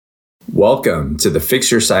Welcome to the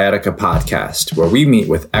Fix Your Sciatica podcast, where we meet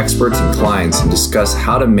with experts and clients and discuss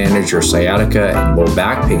how to manage your sciatica and low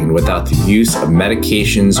back pain without the use of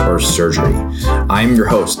medications or surgery. I'm your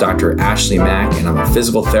host, Dr. Ashley Mack, and I'm a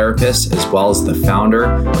physical therapist as well as the founder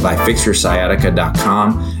of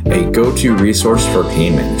ifixyoursciatica.com, a go-to resource for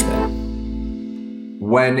pain management.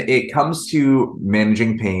 When it comes to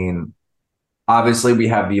managing pain, obviously we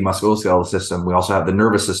have the musculoskeletal system. We also have the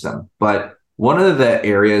nervous system, but one of the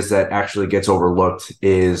areas that actually gets overlooked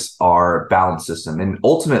is our balance system. And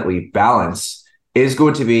ultimately, balance is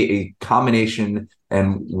going to be a combination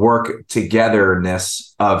and work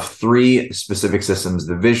togetherness of three specific systems: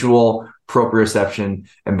 the visual, proprioception,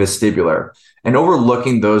 and vestibular. And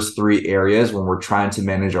overlooking those three areas when we're trying to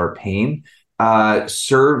manage our pain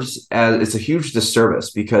serves as it's a huge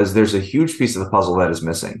disservice, because there's a huge piece of the puzzle that is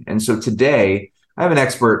missing. And so today, I have an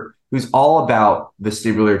expert who's all about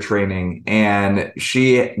vestibular training. And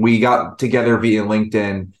we got together via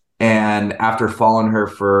LinkedIn. And after following her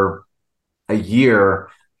for a year,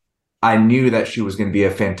 I knew that she was going to be a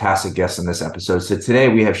fantastic guest in this episode. So today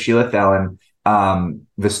we have Sheila Thelen,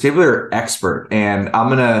 vestibular expert. And I'm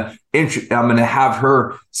going to have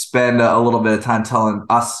her spend a little bit of time telling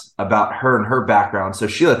us about her and her background. So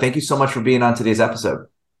Sheila, thank you so much for being on today's episode.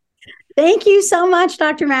 Thank you so much,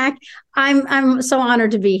 Dr. Mack. I'm so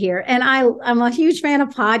honored to be here. And I'm a huge fan of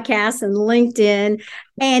podcasts and LinkedIn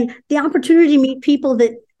and the opportunity to meet people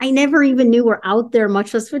that I never even knew were out there,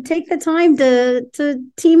 much less would take the time to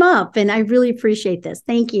team up. And I really appreciate this.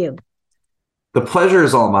 Thank you. The pleasure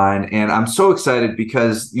is all mine. And I'm so excited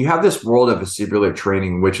because you have this world of vestibular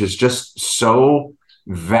training, which is just so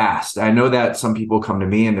vast. I know that some people come to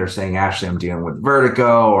me and they're saying, Ashley, I'm dealing with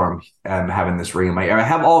vertigo, or I'm having this ring in my ear. I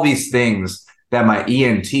have all these things that my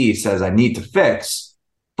ENT says I need to fix,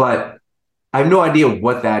 but I have no idea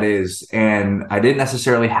what that is. And I didn't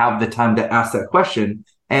necessarily have the time to ask that question.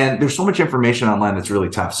 And there's so much information online that's really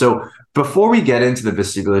tough. So before we get into the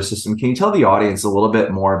vestibular system, can you tell the audience a little bit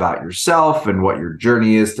more about yourself and what your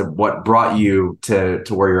journey is to what brought you to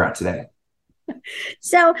where you're at today?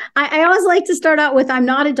 So I always like to start out with, I'm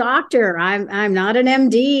not a doctor. I'm not an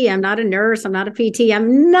MD. I'm not a nurse. I'm not a PT.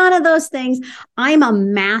 I'm none of those things. I'm a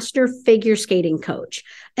master figure skating coach.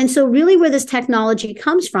 And so really where this technology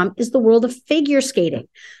comes from is the world of figure skating.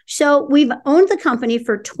 So we've owned the company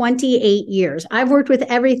for 28 years. I've worked with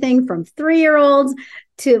everything from 3-year-olds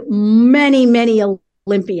to many, many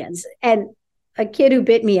Olympians, and a kid who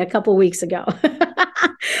bit me a couple weeks ago.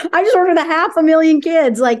 I just worked with 500,000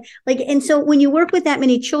 kids. And so when you work with that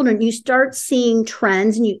many children, you start seeing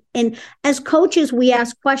trends, and as coaches, we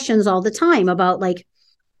ask questions all the time about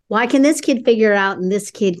why can this kid figure it out and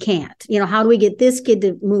this kid can't? How do we get this kid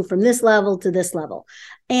to move from this level to this level?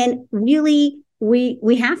 And really,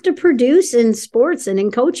 we have to produce in sports and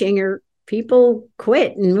in coaching, or people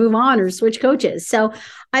quit and move on or switch coaches. So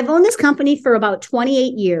I've owned this company for about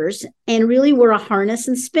 28 years, and really we're a harness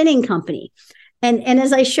and spinning company. And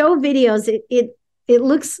as I show videos, it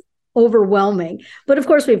looks overwhelming. But of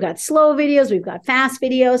course, we've got slow videos, we've got fast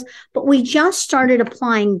videos, but we just started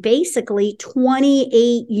applying basically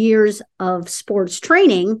 28 years of sports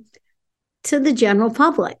training to the general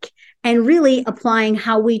public, and really applying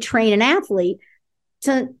how we train an athlete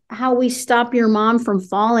to how we stop your mom from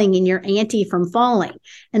falling and your auntie from falling.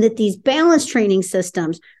 And that these balance training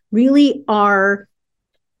systems really are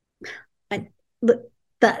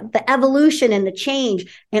the evolution and the change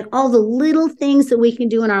and all the little things that we can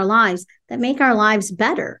do in our lives that make our lives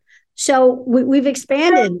better. So we've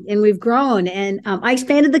expanded and we've grown. And I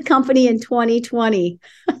expanded the company in 2020.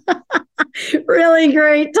 Really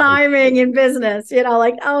great timing in business,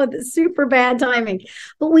 the super bad timing.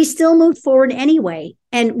 But we still moved forward anyway.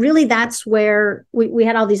 And really, that's where we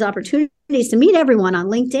had all these opportunities to meet everyone on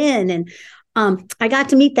LinkedIn. And I got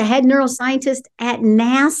to meet the head neuroscientist at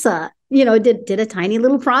NASA, did a tiny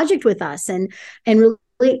little project with us and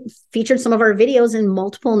really featured some of our videos in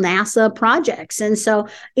multiple NASA projects. And so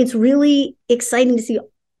it's really exciting to see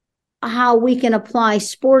how we can apply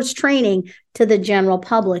sports training to the general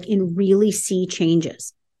public and really see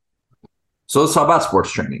changes. So let's talk about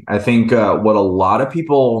sports training. I think what a lot of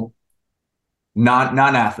people,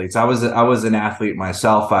 non-athletes, I was an athlete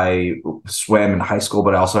myself. I swam in high school,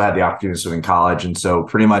 but I also had the opportunity to swim in college. And so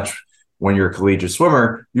pretty much when you're a collegiate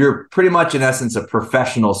swimmer, you're pretty much in essence a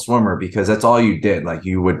professional swimmer, because that's all you did.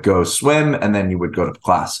 You would go swim and then you would go to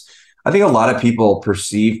class. I think a lot of people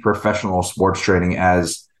perceive professional sports training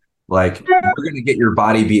as you're going to get your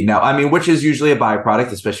body beaten out. I mean, which is usually a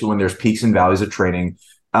byproduct, especially when there's peaks and valleys of training.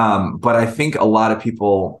 But I think a lot of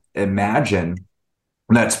people imagine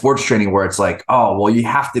that sports training where it's you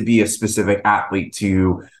have to be a specific athlete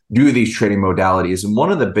to do these training modalities. And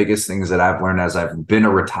one of the biggest things that I've learned as I've been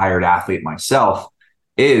a retired athlete myself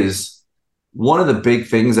is one of the big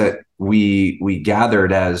things that we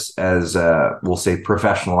gathered as we'll say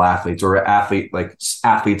professional athletes or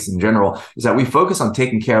athletes in general is that we focus on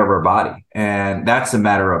taking care of our body. And that's a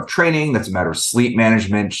matter of training. That's a matter of sleep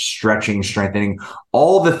management, stretching, strengthening,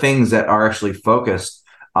 all the things that are actually focused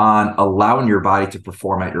on allowing your body to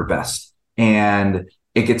perform at your best. And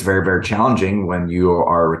it gets very, very challenging when you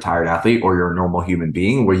are a retired athlete or you're a normal human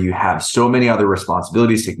being where you have so many other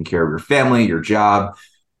responsibilities, taking care of your family, your job,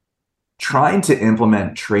 trying to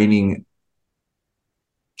implement training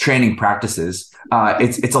practices.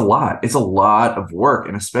 It's a lot. It's a lot of work.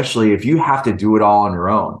 And especially if you have to do it all on your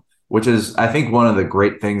own, which is, I think, one of the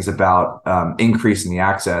great things about increasing the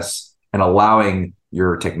access and allowing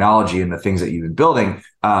your technology and the things that you've been building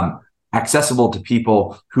accessible to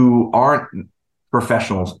people who aren't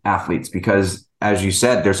professional athletes, because as you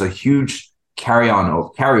said, there's a huge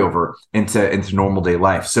carryover into normal day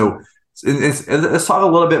life. So let's talk a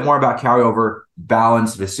little bit more about carryover,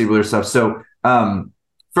 balance, vestibular stuff. So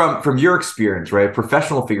from your experience, right,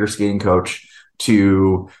 professional figure skating coach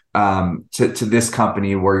to this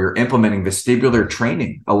company where you're implementing vestibular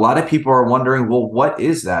training, a lot of people are wondering, well, what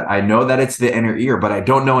is that? I know that it's the inner ear, but I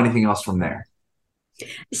don't know anything else from there.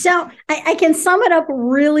 So I can sum it up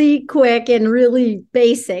really quick and really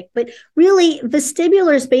basic, but really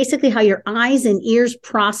vestibular is basically how your eyes and ears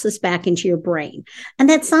process back into your brain. And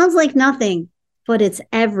that sounds like nothing, but it's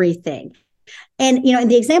everything. And, and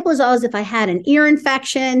the example is always if I had an ear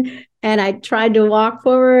infection and I tried to walk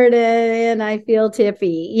forward and I feel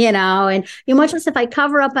tippy, and much less if I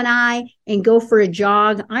cover up an eye and go for a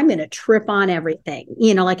jog, I'm going to trip on everything,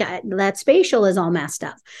 that spatial is all messed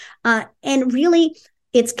up. And really,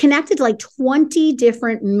 it's connected to like 20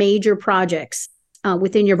 different major projects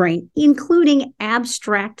within your brain, including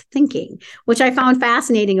abstract thinking, which I found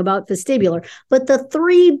fascinating about vestibular. But the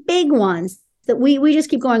three big ones that we just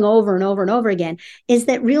keep going over and over and over again is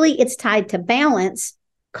that really it's tied to balance,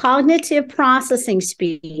 cognitive processing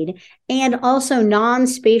speed, and also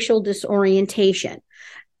non-spatial disorientation.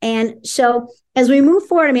 And so as we move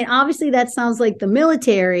forward, obviously that sounds like the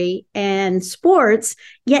military and sports,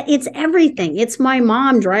 yet it's everything. It's my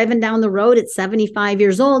mom driving down the road at 75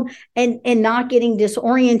 years old and not getting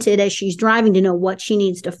disoriented as she's driving to know what she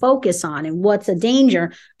needs to focus on and what's a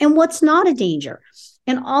danger and what's not a danger.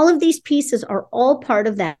 And all of these pieces are all part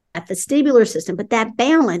of that vestibular system, but that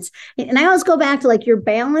balance, and I always go back to like your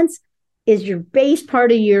balance is your base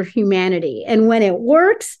part of your humanity. And when it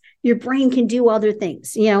works, your brain can do other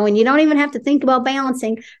things, and you don't even have to think about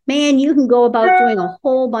balancing. Man, you can go about doing a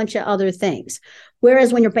whole bunch of other things.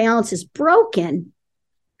 Whereas when your balance is broken,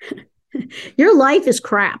 your life is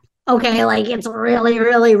crap. Okay, like it's really,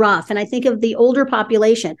 really rough. And I think of the older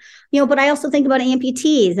population, but I also think about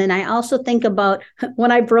amputees. And I also think about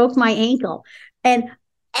when I broke my ankle and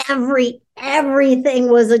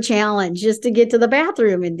everything was a challenge just to get to the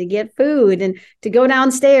bathroom and to get food and to go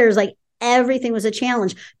downstairs. Like everything was a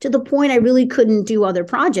challenge to the point I really couldn't do other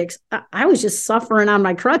projects. I was just suffering on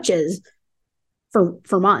my crutches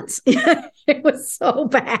for months. It was so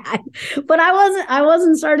bad, but I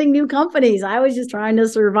wasn't starting new companies. I was just trying to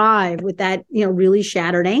survive with that, really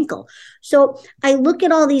shattered ankle. So I look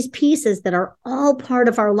at all these pieces that are all part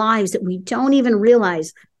of our lives that we don't even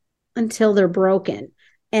realize until they're broken,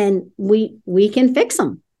 and we can fix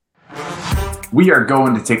them. We are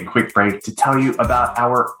going to take a quick break to tell you about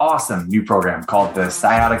our awesome new program called the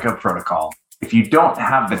Sciatica Protocol. If you don't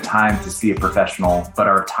have the time to see a professional, but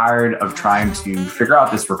are tired of trying to figure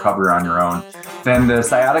out this recovery on your own, then the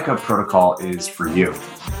Sciatica Protocol is for you.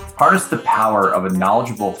 Harness the power of a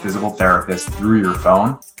knowledgeable physical therapist through your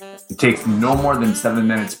phone. It takes no more than 7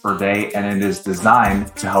 minutes per day, and it is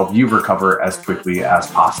designed to help you recover as quickly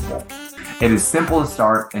as possible. It is simple to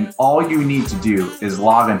start, and all you need to do is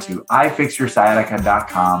log into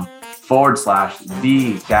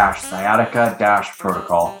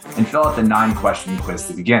ifixyoursciatica.com/the-sciatica-protocol and fill out the 9-question quiz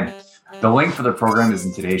to begin. The link for the program is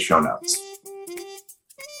in today's show notes.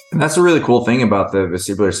 And that's a really cool thing about the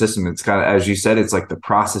vestibular system. It's kind of, as you said, it's like the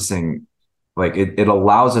processing, like it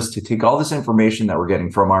allows us to take all this information that we're getting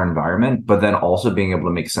from our environment, but then also being able to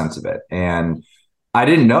make sense of it. And I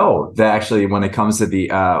didn't know that actually when it comes to the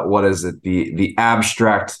the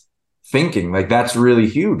abstract thinking, like that's really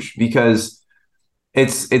huge, because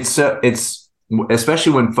it's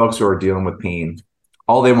especially when folks who are dealing with pain,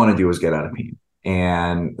 all they want to do is get out of pain.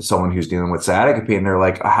 And someone who's dealing with sciatica pain, they're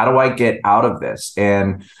like, how do I get out of this?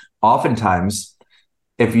 And oftentimes,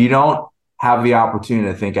 if you don't have the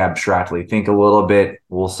opportunity to think abstractly, think a little bit,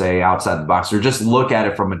 we'll say outside the box, or just look at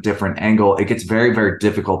it from a different angle, it gets very, very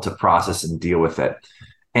difficult to process and deal with it.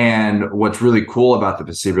 And what's really cool about the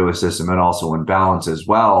vestibular system, and also in balance as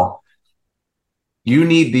well, you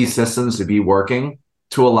need these systems to be working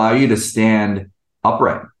to allow you to stand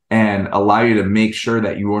upright and allow you to make sure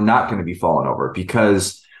that you are not going to be falling over.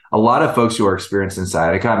 Because a lot of folks who are experiencing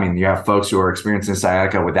sciatica, I mean, you have folks who are experiencing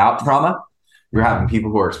sciatica without trauma, you're having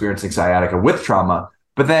people who are experiencing sciatica with trauma,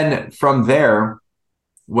 but then from there,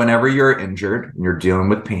 whenever you're injured and you're dealing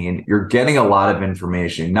with pain, you're getting a lot of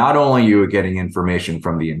information. Not only are you getting information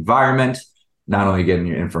from the environment, not only getting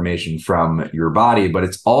your information from your body, but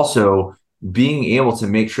it's also being able to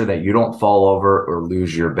make sure that you don't fall over or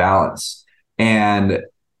lose your balance. And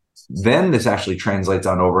then this actually translates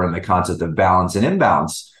on over in the concept of balance and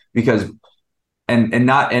imbalance, because and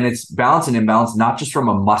it's balance and imbalance, not just from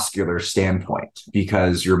a muscular standpoint,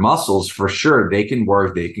 because your muscles, for sure, they can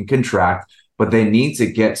work, they can contract, but they need to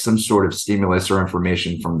get some sort of stimulus or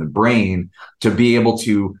information from the brain to be able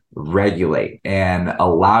to regulate and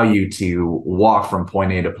allow you to walk from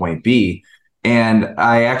point A to point B. And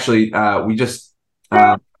I actually,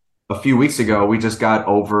 a few weeks ago, we just got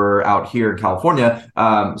over out here in California,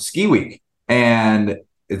 ski week, and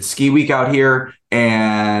it's ski week out here.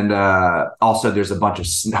 And also there's a bunch of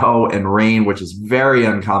snow and rain, which is very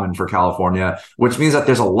uncommon for California, which means that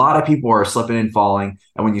there's a lot of people who are slipping and falling.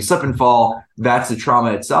 And when you slip and fall, that's the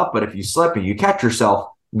trauma itself. But if you slip and you catch yourself,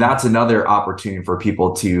 that's another opportunity for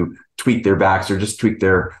people to tweak their backs or just tweak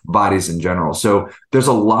their bodies in general. So there's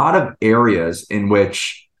a lot of areas in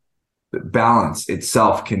which balance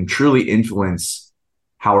itself can truly influence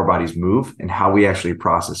how our bodies move and how we actually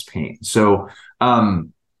process pain. So,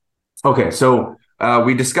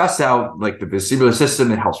 we discussed how like the vestibular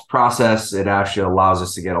system, it helps process. It actually allows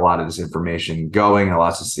us to get a lot of this information going,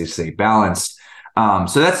 allows us to stay balanced.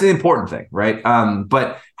 So that's the important thing, right?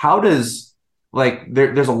 But how does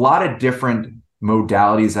there's a lot of different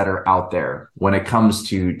modalities that are out there when it comes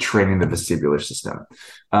to training the vestibular system.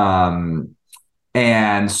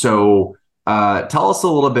 And so tell us a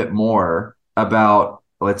little bit more about,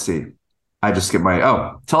 tell us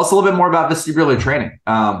a little bit more about vestibular training.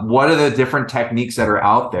 What are the different techniques that are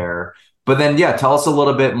out there? But then, tell us a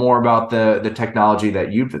little bit more about the technology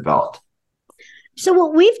that you've developed. So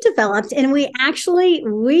what we've developed, and we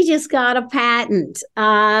just got a patent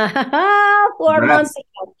 4 months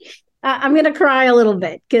ago. I'm going to cry a little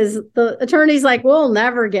bit because the attorney's like, we'll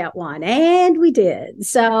never get one. And we did.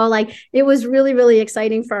 So it was really, really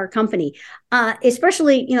exciting for our company,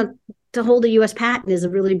 especially, to hold a U.S. patent is a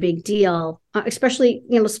really big deal, especially,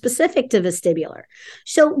 specific to vestibular.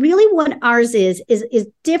 So really what ours is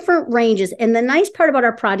different ranges. And the nice part about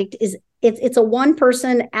our product is it's a one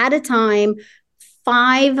person at a time,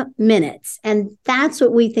 5 minutes. And that's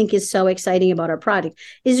what we think is so exciting about our product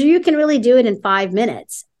is you can really do it in 5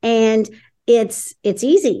 minutes. And it's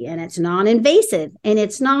easy and it's non-invasive and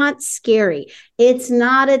it's not scary. It's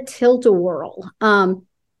not a tilt-a-whirl.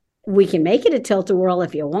 We can make it a tilt-a-whirl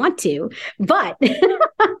if you want to, but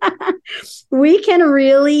we can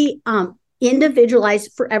really individualize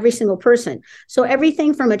for every single person. So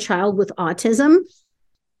everything from a child with autism,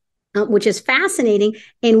 which is fascinating,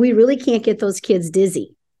 and we really can't get those kids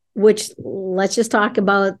dizzy, which let's just talk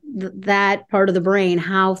about that part of the brain,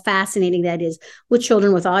 how fascinating that is with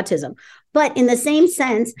children with autism. But in the same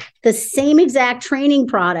sense, the same exact training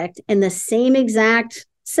product and the same exact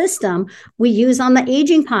system we use on the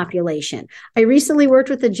aging population. I recently worked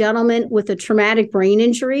with a gentleman with a traumatic brain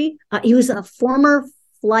injury. He was a former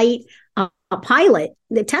flight pilot,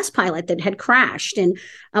 the test pilot that had crashed and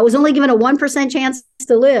was only given a 1% chance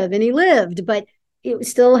to live, and he lived, but it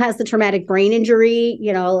still has the traumatic brain injury,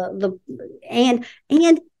 and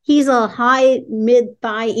he's a high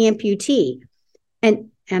mid-thigh amputee.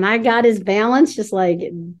 And I got his balance just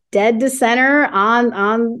dead to center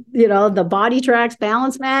on the Body Tracks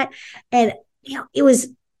balance mat. And, it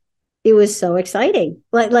was so exciting.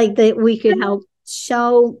 That we could help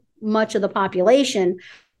so much of the population,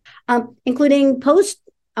 including post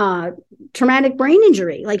traumatic brain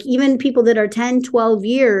injury, even people that are 10, 12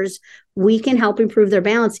 years, we can help improve their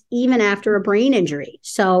balance even after a brain injury.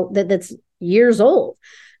 So that's years old.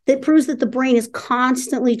 That proves that the brain is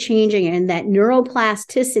constantly changing and that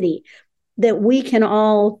neuroplasticity that we can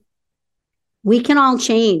all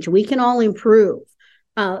change, we can all improve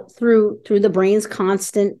through the brain's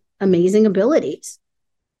constant amazing abilities.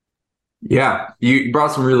 Yeah, you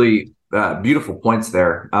brought some really beautiful points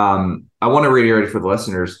there. I want to reiterate for the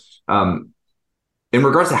listeners, in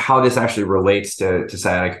regards to how this actually relates to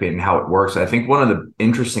sciatic pain and how it works. I think one of the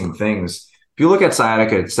interesting things if you look at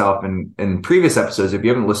sciatica itself in previous episodes, if you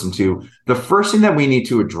haven't listened to, the first thing that we need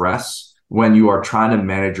to address when you are trying to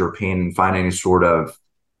manage your pain and find any sort of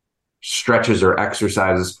stretches or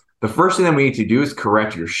exercises, the first thing that we need to do is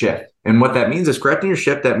correct your shift. And what that means is correcting your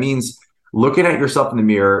shift. That means looking at yourself in the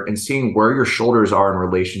mirror and seeing where your shoulders are in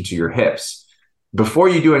relation to your hips. Before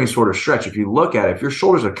you do any sort of stretch, if you look at it, if your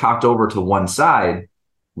shoulders are cocked over to one side,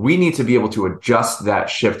 we need to be able to adjust that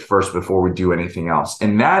shift first before we do anything else.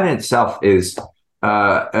 And that in itself is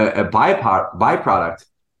a byproduct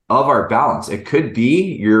of our balance. It could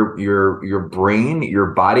be your brain, your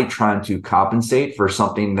body trying to compensate for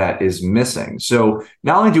something that is missing. So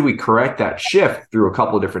not only do we correct that shift through a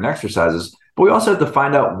couple of different exercises, but we also have to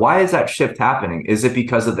find out, why is that shift happening? Is it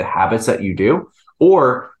because of the habits that you do?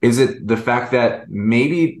 Or is it the fact that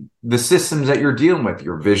maybe the systems that you're dealing with,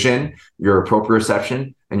 your vision, your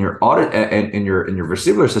proprioception, and your audit and your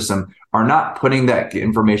vestibular system are not putting that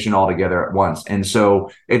information all together at once? And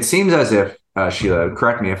so it seems as if, Sheila,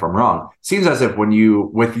 correct me if I'm wrong, it seems as if when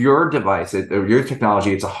you, with your device, your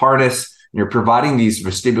technology, it's a harness, you're providing these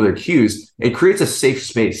vestibular cues, it creates a safe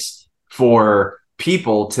space for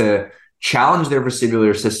people to challenge their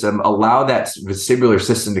vestibular system, allow that vestibular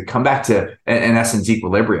system to come back to, in essence,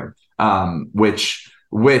 equilibrium, which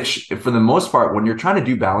for the most part, when you're trying to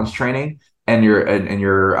do balance training and you're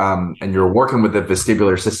working with the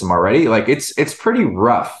vestibular system already, like it's pretty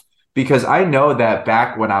rough. Because I know that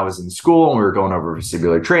back when I was in school and we were going over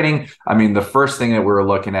vestibular training, I mean, the first thing that we were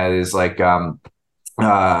looking at is like in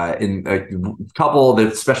a couple of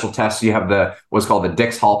the special tests, you have what's called the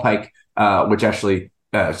Dix-Hallpike, which actually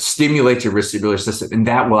stimulates your vestibular system, and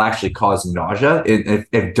that will actually cause nausea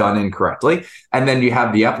if done incorrectly. And then you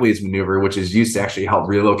have the Epley's maneuver, which is used to actually help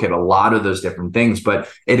relocate a lot of those different things. But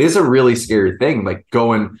it is a really scary thing,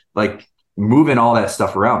 like moving all that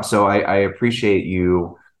stuff around. So I appreciate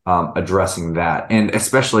you addressing that. And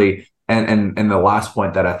especially, and the last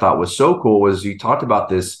point that I thought was so cool was you talked about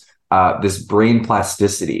this brain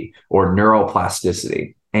plasticity or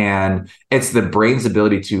neuroplasticity. And it's the brain's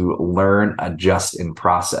ability to learn, adjust, and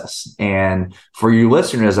process. And for you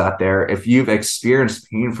listeners out there, if you've experienced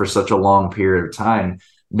pain for such a long period of time,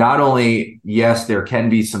 not only, yes, there can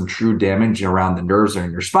be some true damage around the nerves or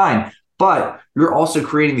in your spine, but you're also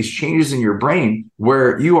creating these changes in your brain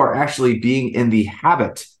where you are actually being in the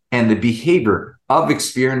habit and the behavior of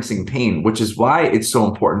experiencing pain, which is why it's so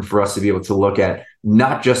important for us to be able to look at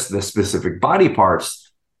not just the specific body parts,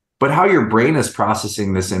 but how your brain is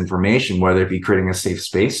processing this information, whether it be creating a safe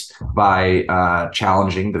space by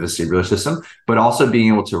challenging the vestibular system, but also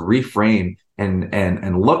being able to reframe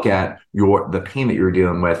and look at the pain that you're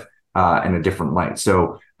dealing with in a different light.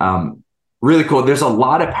 So really cool. There's a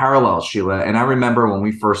lot of parallels, Sheila. And I remember when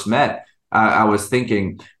we first met, I was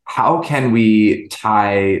thinking, how can we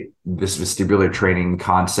tie this vestibular training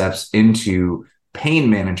concepts into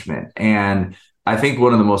pain management? And I think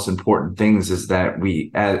one of the most important things is that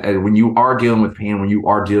when you are dealing with pain, when you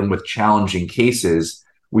are dealing with challenging cases,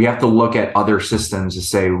 we have to look at other systems to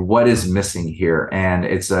say, what is missing here? And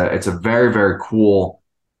it's a very, very cool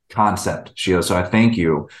concept, Sheila. So I thank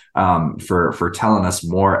you for telling us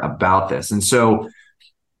more about this. And so,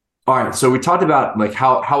 all right, so we talked about like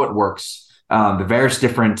how it works, the various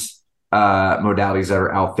different modalities that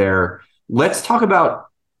are out there. Let's talk about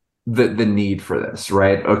the need for this,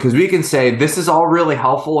 right? Because we can say this is all really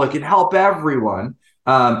helpful. It can help everyone.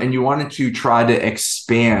 And you wanted to try to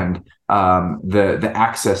expand the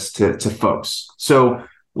access to folks. So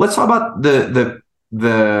let's talk about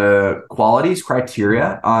the qualities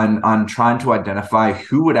criteria on trying to identify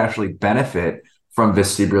who would actually benefit from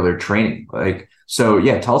vestibular training. So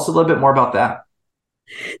yeah, tell us a little bit more about that.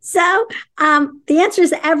 So the answer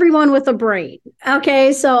is everyone with a brain.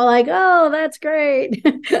 Okay. So oh, that's great.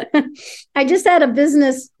 I just had a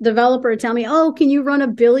business developer tell me, oh, can you run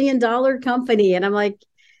 $1 billion company? And I'm like,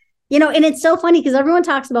 and it's so funny because everyone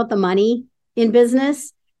talks about the money in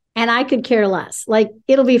business and I could care less.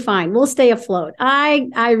 It'll be fine. We'll stay afloat.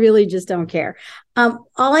 I really just don't care. All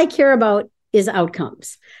I care about is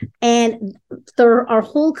outcomes. And our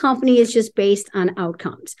whole company is just based on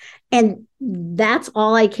outcomes. And that's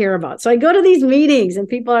all I care about. So I go to these meetings and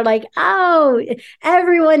people are like, oh,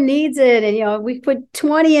 everyone needs it. And, we put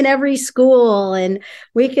 20 in every school and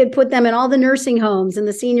we could put them in all the nursing homes and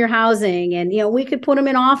the senior housing. And, we could put them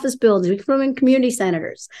in office buildings. We could put them in community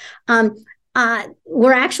centers.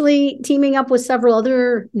 We're actually teaming up with several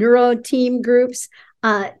other neuro team groups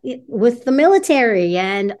with the military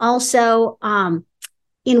and also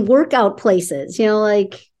in workout places,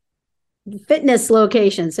 like fitness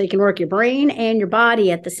locations, so you can work your brain and your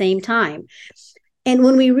body at the same time. And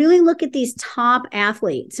when we really look at these top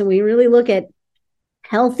athletes and we really look at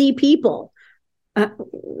healthy people,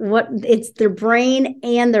 what it's their brain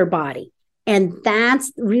and their body. And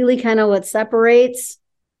that's really kind of what separates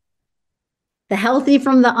the healthy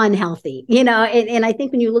from the unhealthy, and I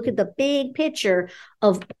think when you look at the big picture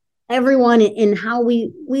of everyone in how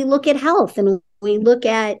we look at health and we look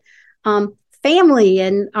at family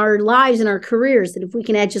and our lives and our careers, that if we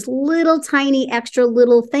can add just little tiny extra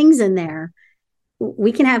little things in there,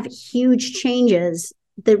 we can have huge changes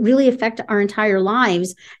that really affect our entire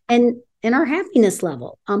lives and our happiness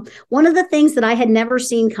level. One of the things that I had never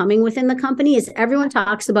seen coming within the company is everyone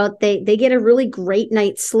talks about they get a really great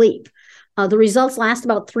night's sleep. The results last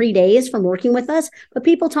about 3 days from working with us, but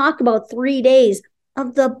people talk about 3 days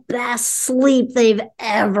of the best sleep they've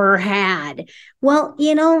ever had. Well,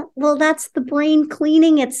 that's the brain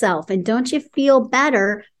cleaning itself. And don't you feel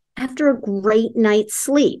better after a great night's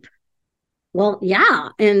sleep? Well, yeah.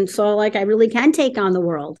 And so I really can take on the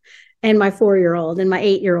world and my 4-year-old and my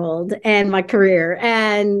 8-year-old and my career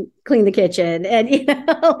and clean the kitchen. And,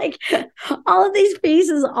 all of these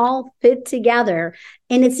pieces all fit together.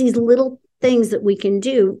 And it's these little things that we can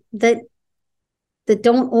do that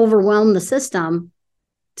don't overwhelm the system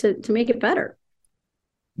to make it better.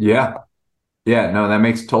 Yeah. Yeah, no, that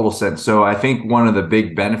makes total sense. So I think one of the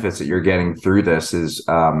big benefits that you're getting through this is,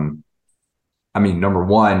 number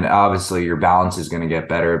one, obviously your balance is going to get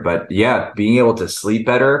better, but yeah, being able to sleep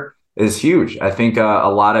better is huge. I think a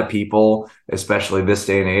lot of people, especially this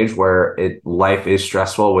day and age where life is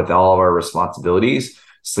stressful with all of our responsibilities,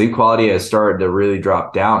 sleep quality has started to really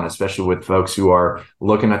drop down, especially with folks who are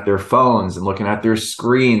looking at their phones and looking at their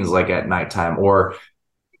screens like at nighttime, or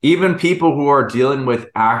even people who are dealing with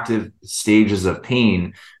active stages of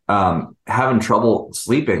pain, having trouble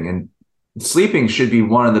sleeping. And sleeping should be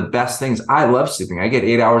one of the best things. I love sleeping. I get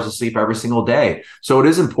 8 hours of sleep every single day. So it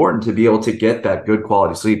is important to be able to get that good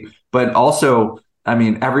quality sleep. But also,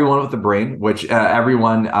 everyone with a brain, which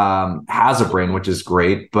everyone has a brain, which is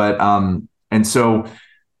great. But and so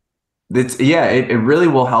it really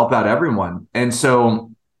will help out everyone. And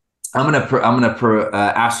so I'm gonna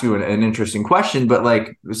ask you an interesting question, but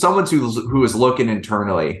like someone who is looking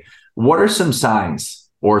internally, what are some signs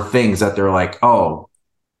or things that they're like, oh,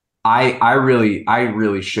 I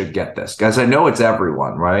really should get this? Guys, I know it's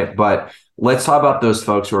everyone, right? But let's talk about those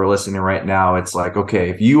folks who are listening right now. It's like, okay,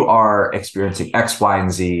 if you are experiencing X, Y,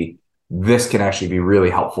 and Z, this can actually be really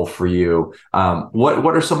helpful for you.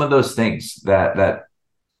 What are some of those things that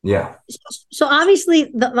yeah. So obviously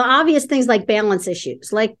the obvious things like balance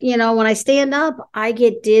issues, like, when I stand up, I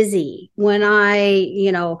get dizzy. When I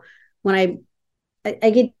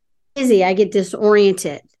get dizzy, I get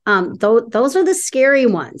disoriented. Those are the scary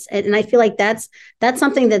ones. And I feel like that's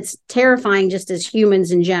something that's terrifying just as humans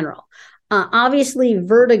in general. Obviously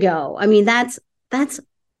vertigo. That's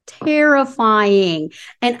terrifying.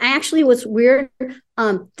 And actually what's weird,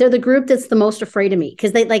 they're the group that's the most afraid of me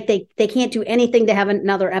because they can't do anything to have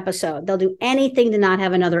another episode. They'll do anything to not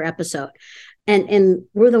have another episode. And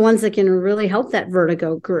we're the ones that can really help that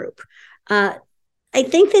vertigo group. I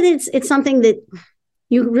think that it's something that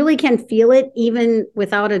you really can feel it even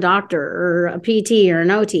without a doctor or a PT or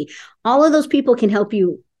an OT. All of those people can help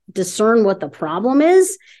you discern what the problem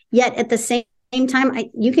is, yet at the same time,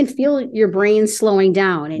 you can feel your brain slowing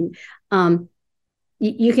down and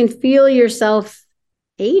you can feel yourself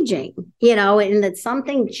aging, and that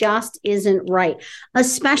something just isn't right,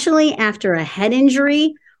 especially after a head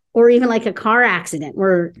injury or even like a car accident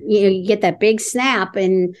where, you get that big snap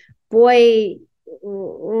and boy,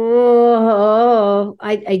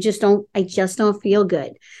 I just don't feel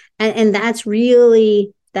good. And that's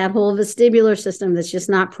really that whole vestibular system that's just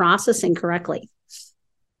not processing correctly.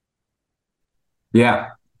 Yeah,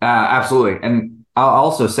 absolutely. And I'll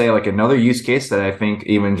also say like another use case that I think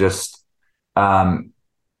even just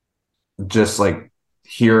like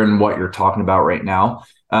hearing what you're talking about right now.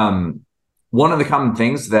 One of the common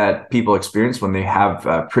things that people experience when they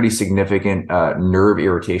have pretty significant nerve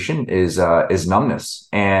irritation is numbness.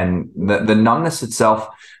 And the numbness itself,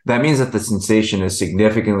 that means that the sensation is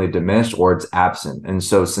significantly diminished or it's absent. And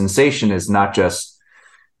so sensation is not just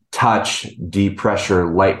touch, deep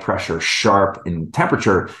pressure, light pressure, sharp, and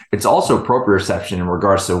temperature. It's also proprioception in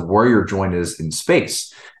regards to where your joint is in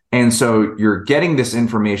space. And so you're getting this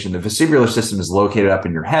information. The vestibular system is located up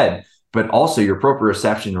in your head, but also your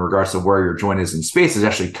proprioception in regards to where your joint is in space is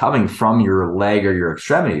actually coming from your leg or your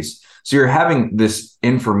extremities. So you're having this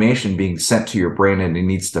information being sent to your brain and it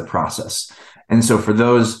needs to process. And so for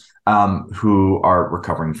those who are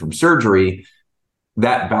recovering from surgery,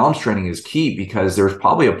 that balance training is key, because there's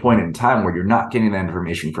probably a point in time where you're not getting that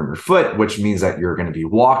information from your foot, which means that you're going to be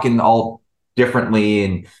walking all differently,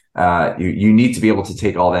 and you need to be able to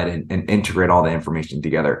take all that and integrate all the information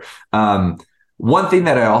together. One thing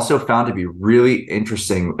that I also found to be really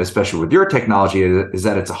interesting, especially with your technology, is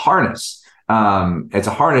that it's a harness. It's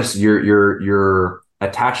a harness. You're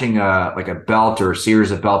attaching like a belt or a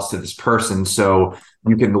series of belts to this person, so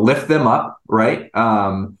you can lift them up, right?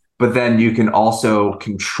 But then you can also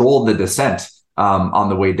control the descent on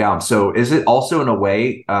the way down. So is it also in a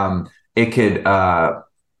way it could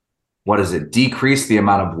decrease the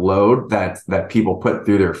amount of load that people put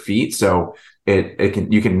through their feet? So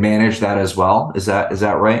you can manage that as well. Is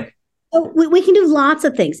that right? So we can do lots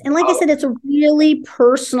of things. And like I said, it's a really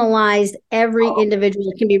personalized, every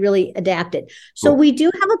individual can be really adapted. So Cool. we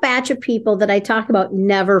do have a batch of people that I talk about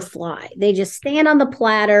never fly. They just stand on the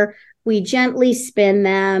platter. We gently spin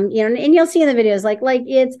them, and you'll see in the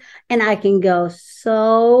videos, and I can go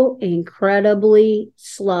so incredibly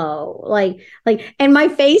slow. And my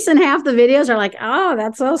face in half the videos are like, oh,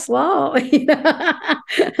 that's so slow.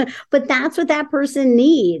 But that's what that person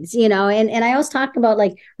needs, and I always talk about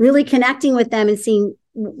really connecting with them and seeing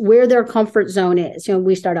where their comfort zone is.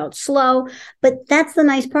 We start out slow, but that's the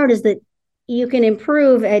nice part, is that you can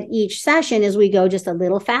improve at each session as we go just a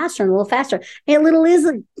little faster and a little faster. And a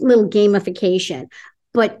little gamification,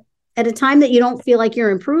 but at a time that you don't feel like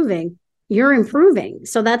you're improving.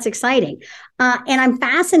 So that's exciting. And I'm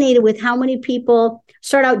fascinated with how many people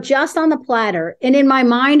start out just on the platter. And in my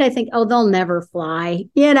mind, I think, oh, they'll never fly.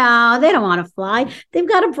 They don't want to fly. They've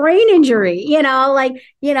got a brain injury, and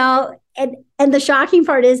the shocking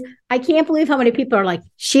part is I can't believe how many people are like,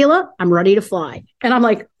 Sheila, I'm ready to fly. And I'm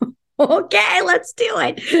like, okay, let's do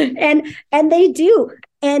it. And they do.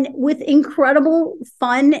 And with incredible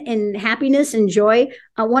fun and happiness and joy.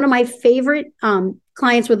 One of my favorite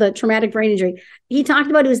clients with a traumatic brain injury, he talked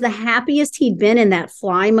about it was the happiest he'd been in that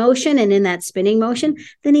fly motion and in that spinning motion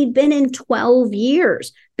than he'd been in 12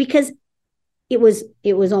 years, because it was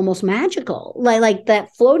almost magical. Like that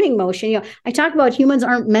floating motion. I talk about humans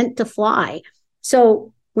aren't meant to fly.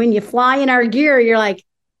 So when you fly in our gear, you're like,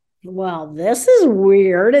 well, this is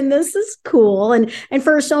weird and this is cool. And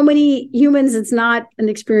for so many humans, it's not an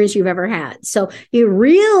experience you've ever had. So it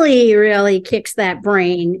really, really kicks that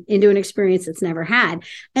brain into an experience it's never had.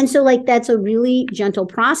 And so that's a really gentle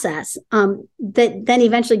process that then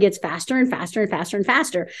eventually gets faster and faster and faster and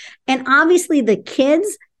faster. And obviously the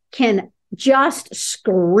kids can just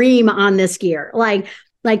scream on this gear. Like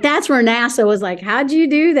that's where NASA was like, how'd you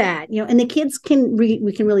do that? And the kids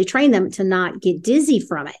we can really train them to not get dizzy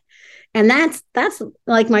from it. And that's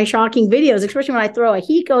like my shocking videos, especially when I throw a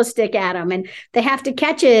Hiko stick at them and they have to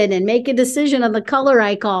catch it and make a decision on the color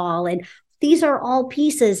I call. And these are all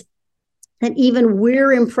pieces that even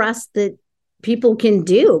we're impressed that people can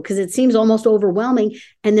do, because it seems almost overwhelming,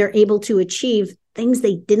 and they're able to achieve things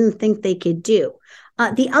they didn't think they could do.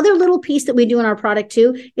 The other little piece that we do in our product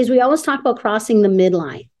too is we always talk about crossing the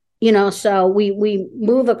midline. So we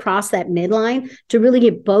move across that midline to really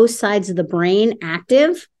get both sides of the brain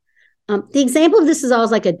active. The example of this is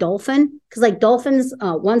always like a dolphin, because dolphins,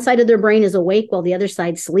 one side of their brain is awake while the other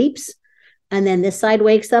side sleeps. And then this side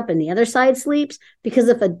wakes up and the other side sleeps, because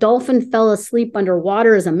if a dolphin fell asleep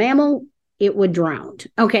underwater as a mammal, it would drown.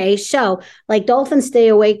 Okay. So dolphins stay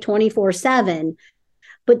awake 24/7,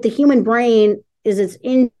 but the human brain it's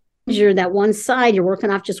injured that one side. You're working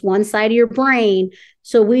off just one side of your brain.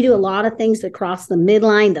 So we do a lot of things that cross the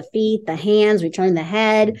midline, the feet, the hands, we turn the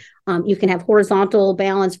head. You can have horizontal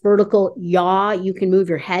balance, vertical yaw. You can move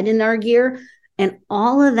your head in our gear. And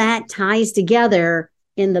all of that ties together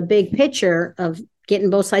in the big picture of getting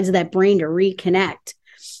both sides of that brain to reconnect,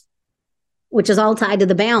 which is all tied to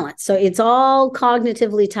the balance. So it's all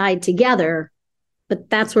cognitively tied together, but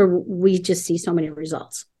that's where we just see so many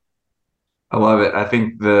results. I love it. I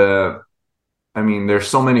think there's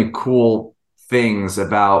so many cool things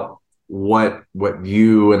about what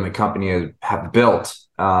you and the company have built.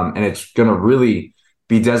 And it's going to really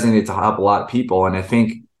be designated to help a lot of people. And I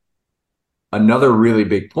think another really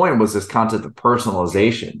big point was this concept of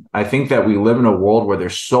personalization. I think that we live in a world where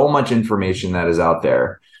there's so much information that is out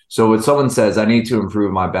there. So when someone says, I need to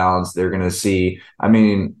improve my balance, they're going to see,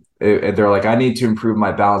 they're like, I need to improve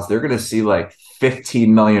my balance. They're going to see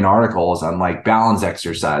 15 million articles on balance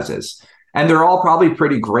exercises, and they're all probably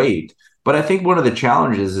pretty great. But I think one of the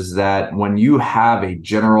challenges is that when you have a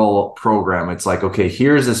general program, it's like, okay,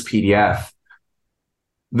 here's this PDF.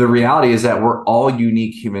 The reality is that we're all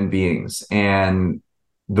unique human beings, and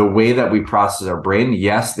the way that we process our brain,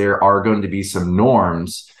 yes, there are going to be some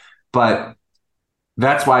norms, but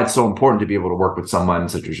that's why it's so important to be able to work with someone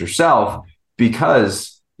such as yourself,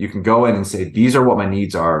 because you can go in and say, these are what my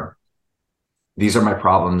needs are. These are my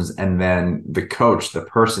problems. And then the coach, the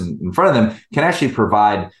person in front of them, can actually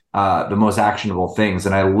provide the most actionable things.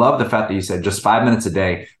 And I love the fact that you said just 5 minutes a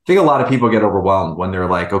day. I think a lot of people get overwhelmed when they're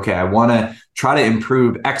like, okay, I want to try to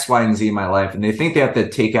improve X, Y, and Z in my life. And they think they have to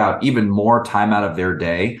take out even more time out of their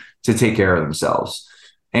day to take care of themselves.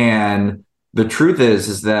 And the truth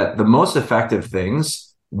is that the most effective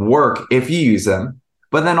things work if you use them.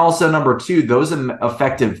 But then also number two, those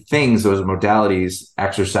effective things, those modalities,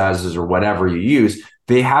 exercises, or whatever you use,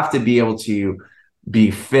 they have to be able to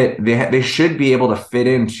be fit. They should be able to fit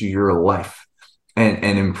into your life and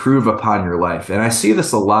improve upon your life. And I see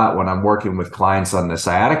this a lot when I'm working with clients on the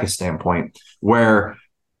sciatica standpoint, where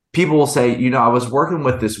people will say, I was working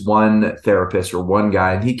with this one therapist or one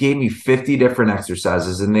guy, and he gave me 50 different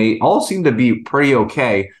exercises, and they all seem to be pretty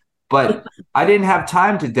okay. But I didn't have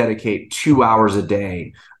time to dedicate 2 hours a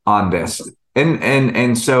day on this.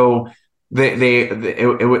 And so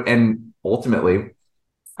and ultimately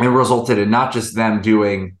it resulted in not them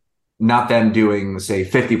doing, say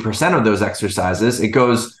 50% of those exercises. It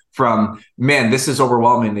goes from, man, this is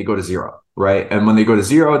overwhelming. They go to zero, right? And when they go to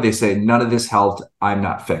zero, they say, none of this helped. I'm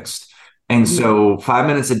not fixed. And so 5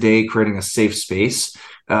 minutes a day, creating a safe space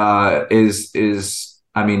is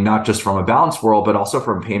not just from a balanced world, but also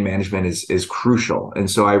from pain management is crucial.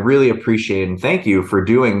 And so I really appreciate and thank you for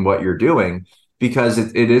doing what you're doing, because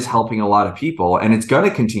it is helping a lot of people, and it's going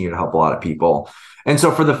to continue to help a lot of people. And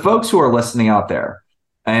so for the folks who are listening out there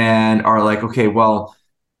and are like, okay, well,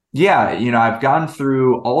 yeah, I've gone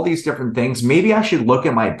through all these different things. Maybe I should look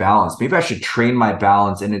at my balance. Maybe I should train my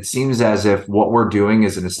balance. And it seems as if what we're doing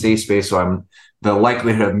is in a safe space. So the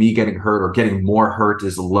likelihood of me getting hurt or getting more hurt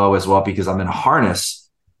is low as well, because I'm in a harness.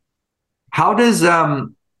 How does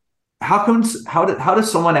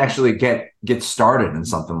someone actually get started in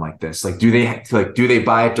something like this? Like, do they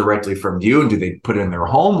buy it directly from you, and do they put it in their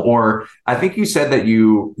home? Or I think you said that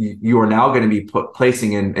you are now going to be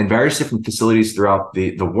placing in various different facilities throughout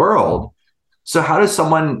the world. So how does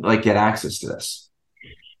someone get access to this?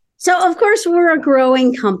 So, of course, we're a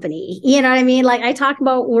growing company. You know what I mean? Like I talk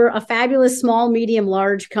about, we're a fabulous small, medium,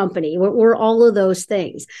 large company. We're all of those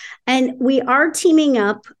things. And we are teaming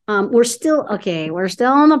up. We're still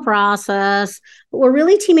in the process, but we're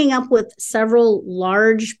really teaming up with several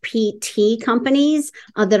large PT companies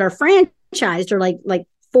that are franchised, or like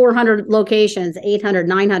 400 locations, 800,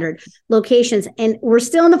 900 locations. And we're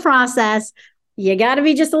still in the process. You got to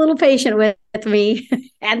be just a little patient with me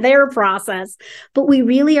and their process. But we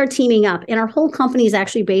really are teaming up. And our whole company is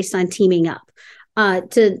actually based on teaming up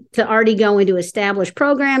to already go into established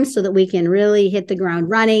programs so that we can really hit the ground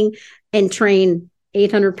running and train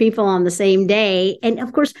 800 people on the same day. And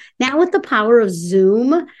of course, now with the power of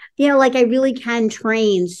Zoom, I really can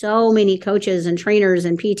train so many coaches and trainers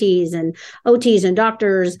and PTs and OTs and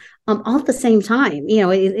doctors all at the same time.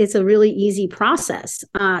 It's a really easy process.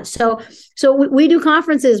 So we do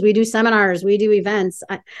conferences, we do seminars, we do events.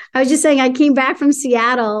 I was just saying, I came back from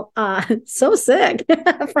Seattle, so sick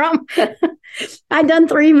I'd done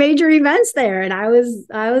 3 major events there, and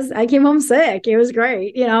I came home sick. It was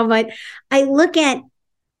great, but I look at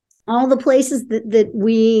all the places that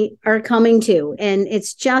we are coming to, and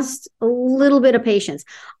it's just a little bit of patience.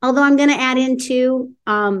 Although I'm going to add into,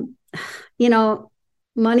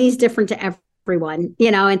 money's different to everyone,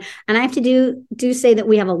 and I have to do say that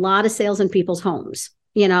we have a lot of sales in people's homes,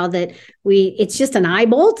 that it's just an eye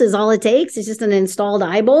bolt is all it takes. It's just an installed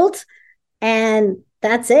eye bolt, and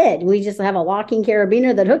that's it. We just have a locking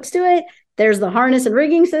carabiner that hooks to it. There's the harness and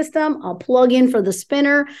rigging system. I'll plug in for the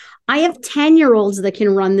spinner. I have 10-year-olds that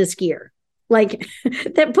can run this gear,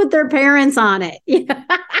 that put their parents on it.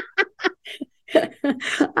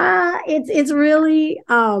 It's really,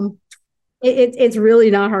 it's really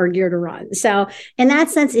not hard gear to run. So in that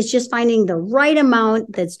sense, it's just finding the right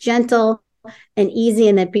amount that's gentle and easy,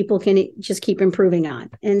 and that people can just keep improving on.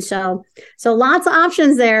 And so lots of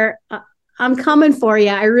options there. I'm coming for you.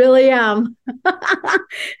 I really am.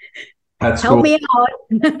 That's Help cool. me out.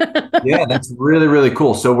 Yeah, that's really, really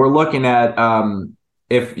cool. So we're looking at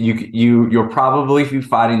if you'll probably be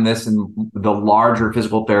finding this in the larger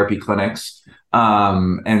physical therapy clinics.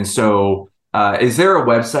 And so is there a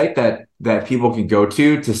website that people can go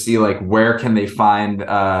to see where can they find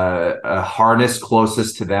a harness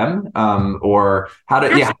closest to them? Or how do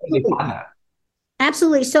they find that?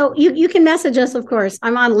 Absolutely. So you can message us, of course.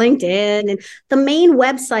 I'm on LinkedIn, and the main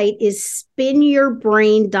website is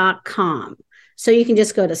spinyourbrain.com. So you can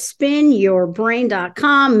just go to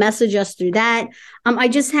spinyourbrain.com, message us through that. I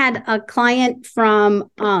just had a client from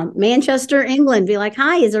Manchester, England, be like,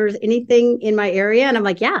 hi, is there anything in my area? And I'm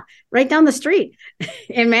like, yeah, right down the street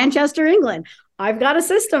in Manchester, England. I've got a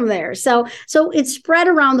system there. So it's spread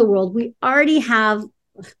around the world. We already have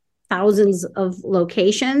thousands of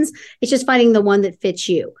locations. It's just finding the one that fits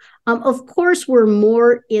you. Of course, we're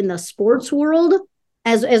more in the sports world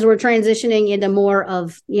as we're transitioning into more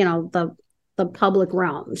of, the public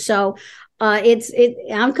realm. So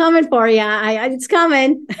I'm coming for you. It's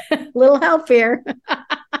coming. Little help here.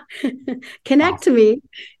 Connect to me.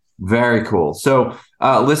 Very cool. So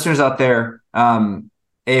listeners out there,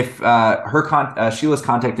 if Sheila's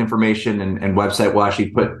contact information and website will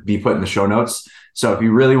actually be put in the show notes. So if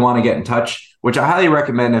you really want to get in touch, which I highly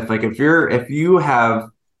recommend, if you have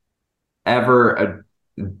ever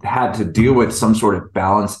had to deal with some sort of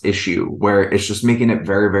balance issue where it's just making it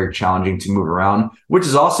very, very challenging to move around, which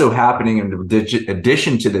is also happening in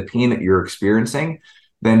addition to the pain that you're experiencing,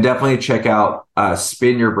 then definitely check out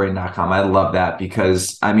spinyourbrain.com. I love that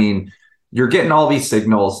because, you're getting all these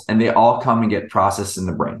signals and they all come and get processed in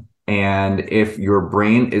the brain. And if your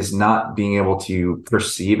brain is not being able to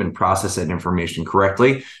perceive and process that information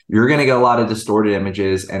correctly, you're going to get a lot of distorted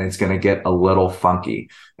images and it's going to get a little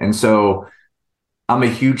funky. And so I'm a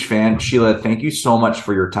huge fan. Sheila, thank you so much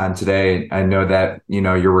for your time today. I know that,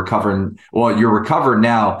 you're recovering. Well, you're recovered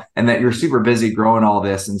now and that you're super busy growing all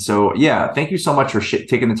this. And so, yeah, thank you so much for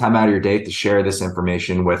taking the time out of your day to share this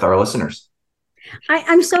information with our listeners.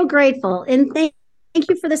 I'm so grateful. And thank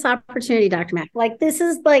you for this opportunity, Dr. Mack. This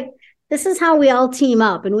is how we all team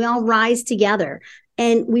up and we all rise together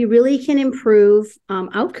and we really can improve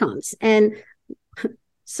outcomes. And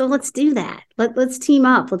so let's do that. Let's team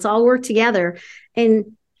up. Let's all work together.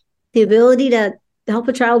 And the ability to help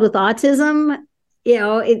a child with autism,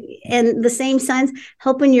 in the same sense,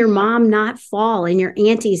 helping your mom not fall and your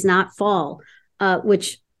aunties not fall,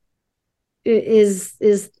 which is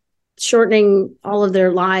shortening all of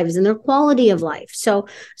their lives and their quality of life. So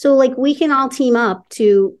we can all team up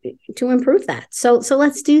to improve that. So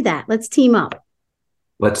let's do that. Let's team up.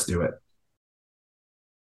 Let's do it.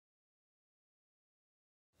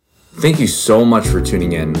 Thank you so much for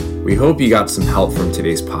tuning in. We hope you got some help from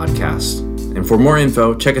today's podcast. And for more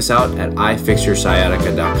info, check us out at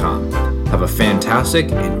ifixyoursciatica.com. Have a fantastic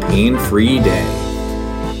and pain-free day.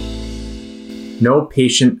 No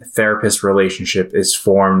patient-therapist relationship is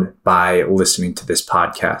formed by listening to this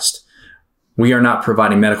podcast. We are not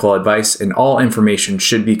providing medical advice, and all information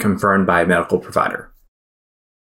should be confirmed by a medical provider.